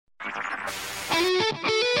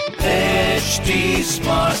HT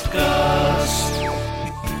Smartcast.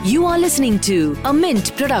 You are listening to a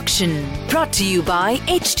Mint production brought to you by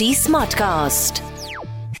HT Smartcast.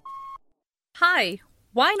 Hi,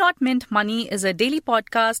 Why Not Mint Money is a daily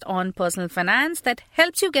podcast on personal finance that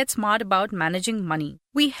helps you get smart about managing money.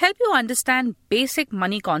 We help you understand basic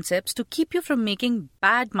money concepts to keep you from making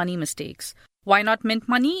bad money mistakes. Why Not Mint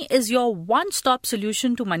Money is your one-stop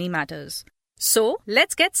solution to money matters. So,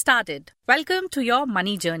 let's get started. Welcome to your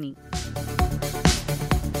money journey.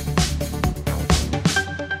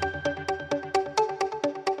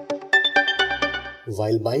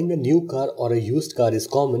 While buying a new car or a used car is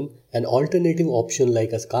common, an alternative option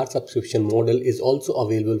like a car subscription model is also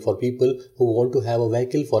available for people who want to have a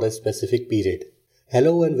vehicle for a specific period.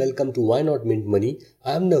 Hello and welcome to Why Not Mint Money.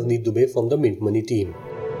 I am Navneet Dubey from the Mint Money team.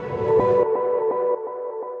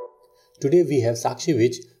 Today we have Sakshi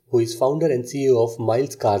Vij, who is founder and CEO of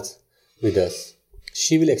Miles Cars, with us.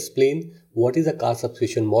 She will explain what is a car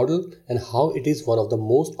subscription model and how it is one of the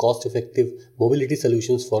most cost-effective mobility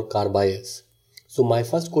solutions for car buyers. So my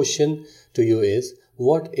first question to you is,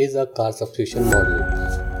 what is a car subscription model?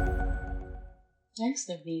 Thanks,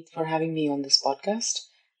 Navneet, for having me on this podcast.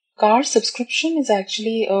 Car subscription is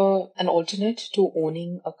actually an alternate to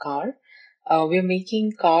owning a car. We're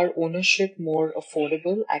making car ownership more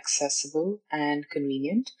affordable, accessible, and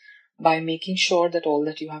convenient by making sure that all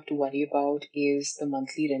that you have to worry about is the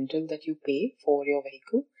monthly rental that you pay for your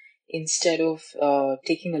vehicle instead of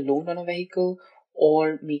taking a loan on a vehicle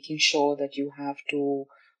or making sure that you have to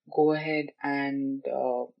go ahead and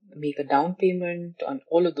make a down payment on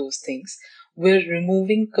all of those things. We're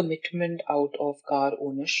removing commitment out of car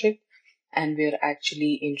ownership and we're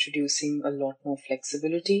actually introducing a lot more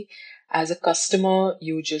flexibility. As a customer,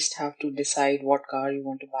 you just have to decide what car you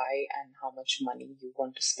want to buy and how much money you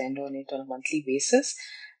want to spend on it on a monthly basis,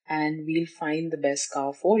 and we'll find the best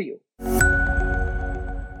car for you.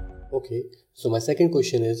 Okay, so my second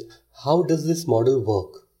question is, how does this model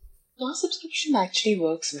work? Car subscription actually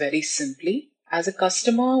works very simply. As a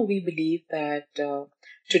customer, we believe that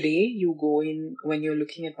today you go in, when you're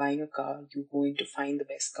looking at buying a car, you go in to find the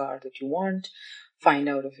best car that you want, find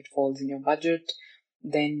out if it falls in your budget.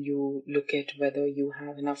 Then you look at whether you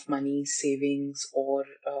have enough money, savings, or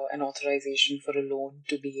an authorization for a loan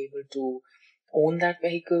to be able to own that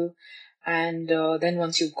vehicle. And then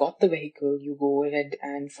once you've got the vehicle, you go ahead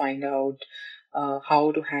and find out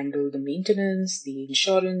how to handle the maintenance, the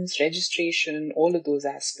insurance, registration, all of those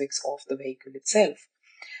aspects of the vehicle itself.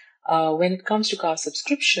 When it comes to car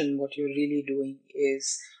subscription, what you're really doing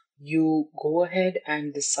is you go ahead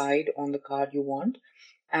and decide on the car you want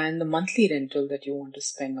and the monthly rental that you want to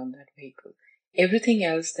spend on that vehicle. Everything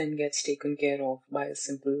else then gets taken care of by a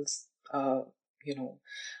simple,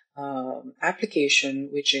 application,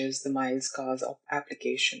 which is the Miles Cars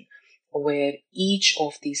application, where each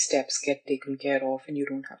of these steps get taken care of and you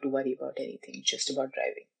don't have to worry about anything, just about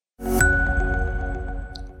driving.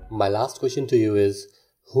 My last question to you is,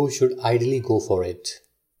 who should ideally go for it?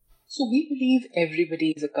 So we believe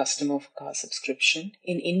everybody is a customer of car subscription.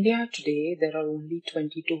 In India today, there are only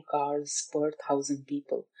 22 cars per 1,000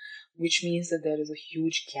 people, which means that there is a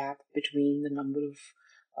huge gap between the number of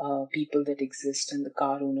people that exist and the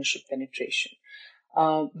car ownership penetration.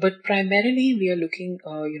 But primarily we are looking,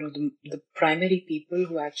 the primary people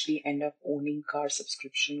who actually end up owning car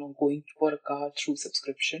subscription or going for a car through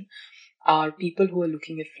subscription are people who are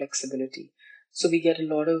looking at flexibility. So we get a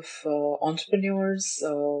lot of entrepreneurs,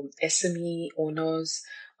 SME owners.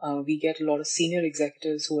 We get a lot of senior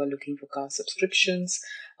executives who are looking for car subscriptions.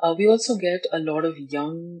 We also get a lot of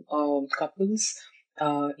young couples,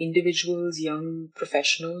 individuals, young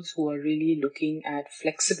professionals who are really looking at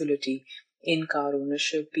flexibility in car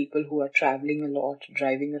ownership, people who are traveling a lot,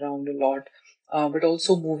 driving around a lot, but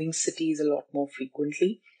also moving cities a lot more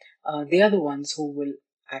frequently. They are the ones who will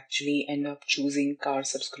actually end up choosing car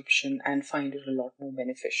subscription and find it a lot more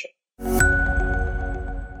beneficial.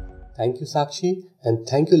 Thank you, Sakshi, and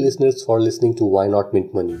thank you, listeners, for listening to Why Not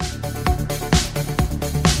Mint Money.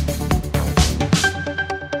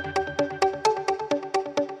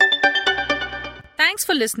 Thanks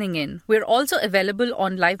for listening in. We're also available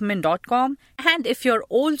on livemint.com, and if you're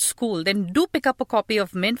old school, then do pick up a copy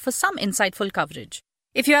of Mint for some insightful coverage.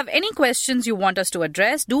 If you have any questions you want us to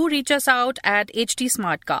address, do reach us out at HT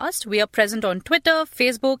Smartcast. We are present on Twitter,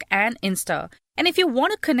 Facebook, and Insta. And if you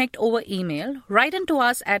want to connect over email, write into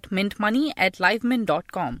us at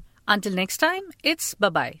mintmoney@livemint.com. Until next time, it's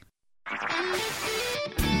bye-bye.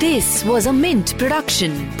 This was a Mint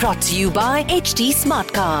production brought to you by HT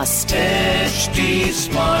Smartcast. HT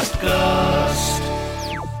Smartcast.